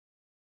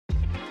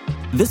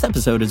This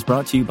episode is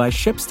brought to you by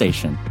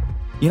ShipStation.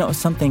 You know,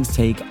 some things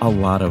take a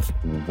lot of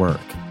work,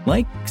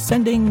 like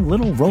sending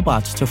little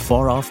robots to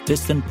far-off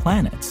distant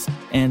planets.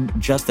 And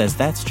just as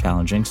that's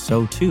challenging,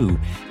 so too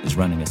is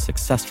running a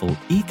successful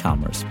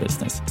e-commerce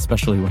business,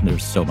 especially when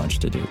there's so much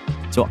to do.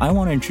 So I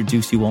want to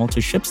introduce you all to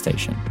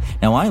ShipStation.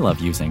 Now, I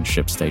love using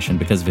ShipStation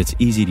because of its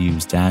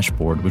easy-to-use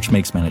dashboard, which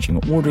makes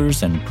managing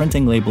orders and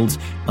printing labels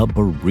a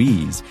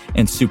breeze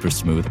and super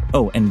smooth.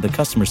 Oh, and the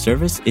customer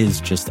service is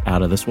just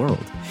out of this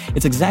world.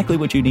 It's exactly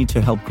what you need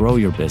to help grow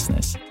your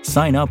business.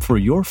 Sign up for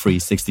your free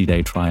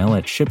 60-day trial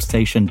at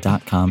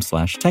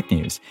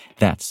shipstation.com/technews.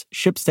 That's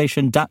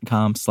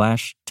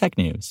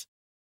shipstation.com/technews.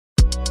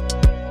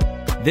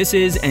 This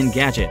is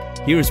Engadget.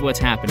 Here's what's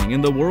happening in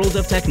the world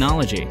of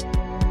technology.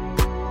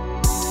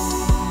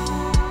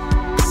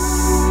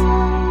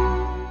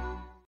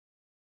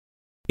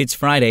 It's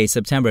Friday,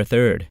 September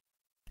 3rd.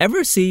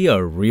 Ever see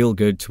a real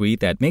good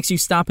tweet that makes you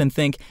stop and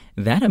think,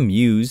 that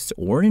amused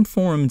or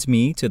informed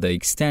me to the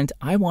extent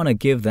I want to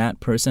give that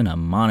person a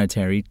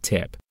monetary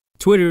tip?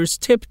 Twitter's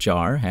tip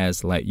jar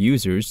has let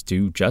users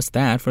do just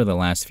that for the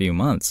last few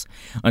months.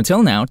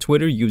 Until now,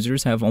 Twitter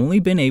users have only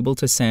been able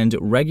to send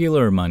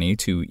regular money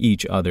to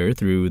each other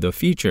through the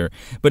feature,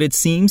 but it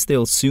seems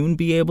they'll soon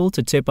be able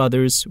to tip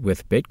others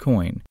with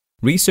Bitcoin.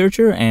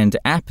 Researcher and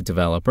app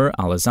developer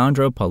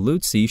Alessandro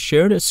Paluzzi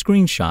shared a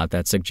screenshot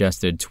that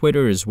suggested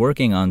Twitter is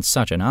working on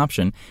such an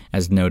option,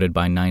 as noted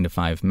by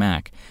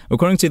 9to5Mac.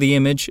 According to the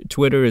image,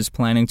 Twitter is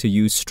planning to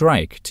use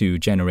Strike to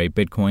generate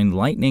Bitcoin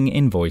Lightning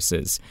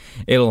invoices.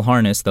 It'll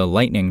harness the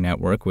Lightning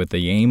network with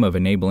the aim of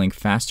enabling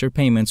faster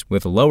payments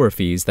with lower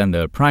fees than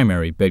the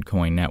primary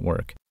Bitcoin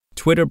network.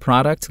 Twitter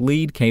product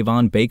lead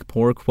Kayvon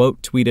Bakepour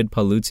quote-tweeted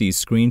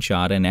Paluzzi's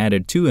screenshot and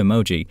added two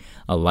emoji,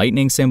 a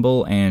lightning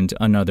symbol and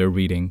another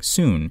reading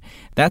soon.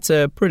 That's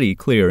a pretty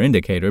clear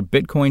indicator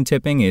Bitcoin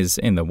tipping is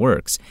in the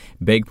works.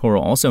 Bakepour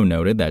also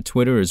noted that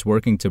Twitter is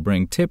working to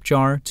bring Tip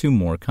Jar to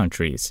more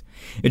countries.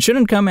 It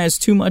shouldn't come as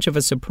too much of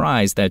a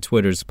surprise that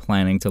Twitter's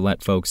planning to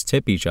let folks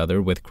tip each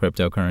other with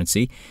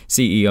cryptocurrency.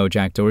 CEO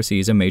Jack Dorsey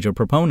is a major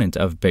proponent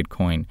of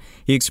Bitcoin.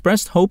 He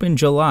expressed hope in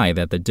July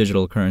that the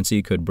digital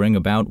currency could bring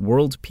about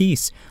world peace,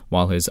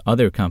 while his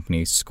other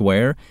company,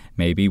 Square,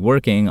 may be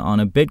working on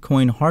a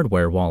Bitcoin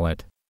hardware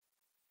wallet.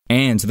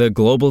 And the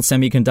global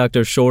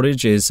semiconductor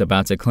shortage is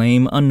about to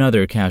claim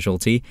another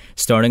casualty.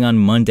 Starting on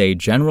Monday,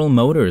 General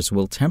Motors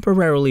will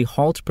temporarily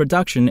halt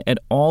production at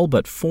all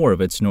but 4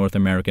 of its North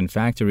American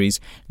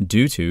factories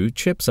due to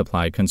chip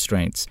supply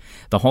constraints.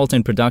 The halt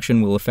in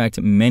production will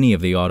affect many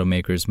of the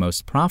automaker's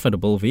most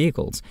profitable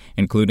vehicles,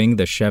 including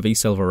the Chevy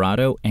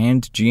Silverado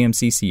and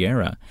GMC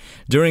Sierra.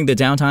 During the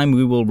downtime,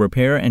 we will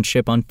repair and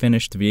ship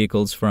unfinished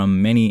vehicles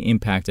from many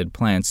impacted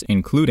plants,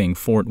 including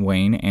Fort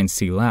Wayne and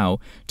Silao,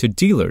 to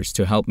dealers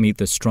to help meet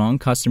the strong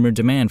customer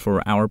demand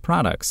for our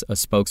products, a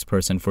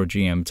spokesperson for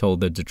GM told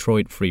the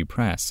Detroit Free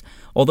Press.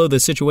 Although the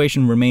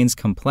situation remains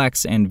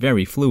complex and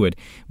very fluid,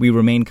 we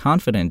remain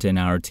confident in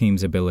our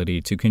team's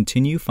ability to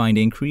continue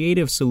finding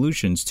creative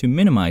solutions to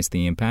minimize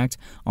the impact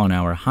on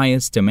our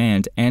highest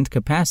demand and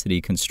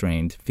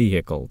capacity-constrained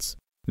vehicles.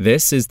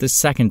 This is the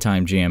second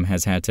time GM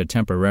has had to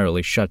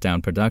temporarily shut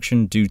down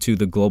production due to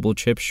the global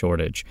chip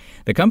shortage.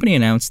 The company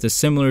announced a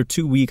similar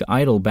 2-week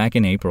idle back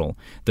in April.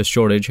 The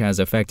shortage has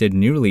affected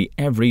nearly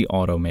every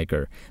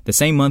automaker. The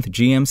same month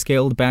GM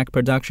scaled back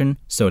production,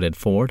 so did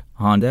Ford,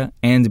 Honda,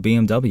 and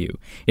BMW.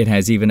 It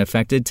has even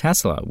affected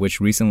Tesla,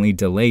 which recently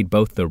delayed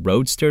both the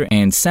Roadster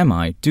and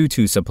Semi due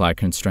to supply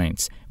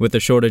constraints. With the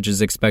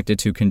shortages expected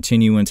to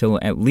continue until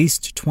at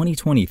least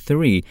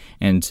 2023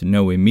 and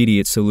no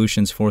immediate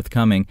solutions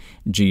forthcoming,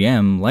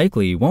 GM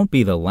likely won't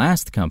be the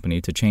last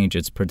company to change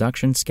its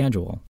production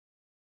schedule.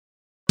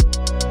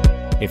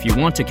 If you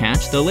want to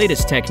catch the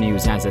latest tech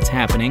news as it's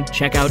happening,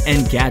 check out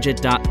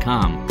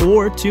Engadget.com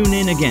or tune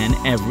in again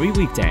every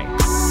weekday.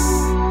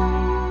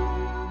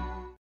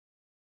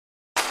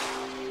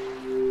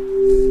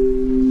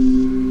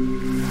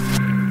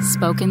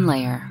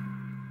 SpokenLayer.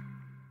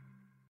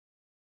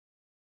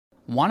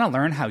 Want to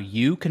learn how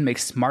you can make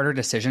smarter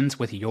decisions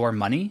with your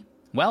money?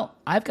 Well,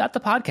 I've got the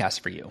podcast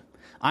for you.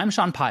 I'm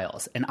Sean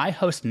Piles, and I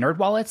host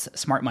NerdWallet's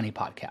Smart Money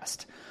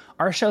Podcast.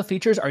 Our show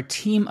features our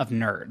team of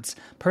nerds,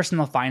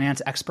 personal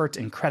finance experts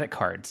in credit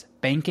cards,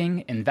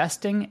 banking,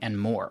 investing, and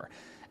more.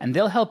 And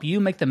they'll help you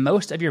make the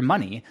most of your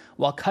money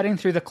while cutting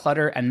through the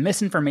clutter and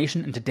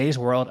misinformation in today's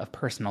world of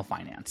personal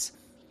finance.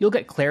 You'll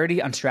get clarity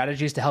on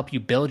strategies to help you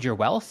build your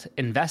wealth,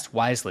 invest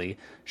wisely,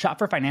 shop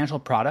for financial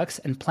products,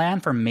 and plan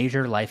for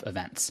major life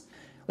events.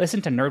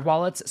 Listen to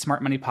NerdWallet's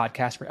Smart Money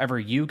Podcast wherever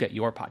you get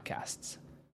your podcasts.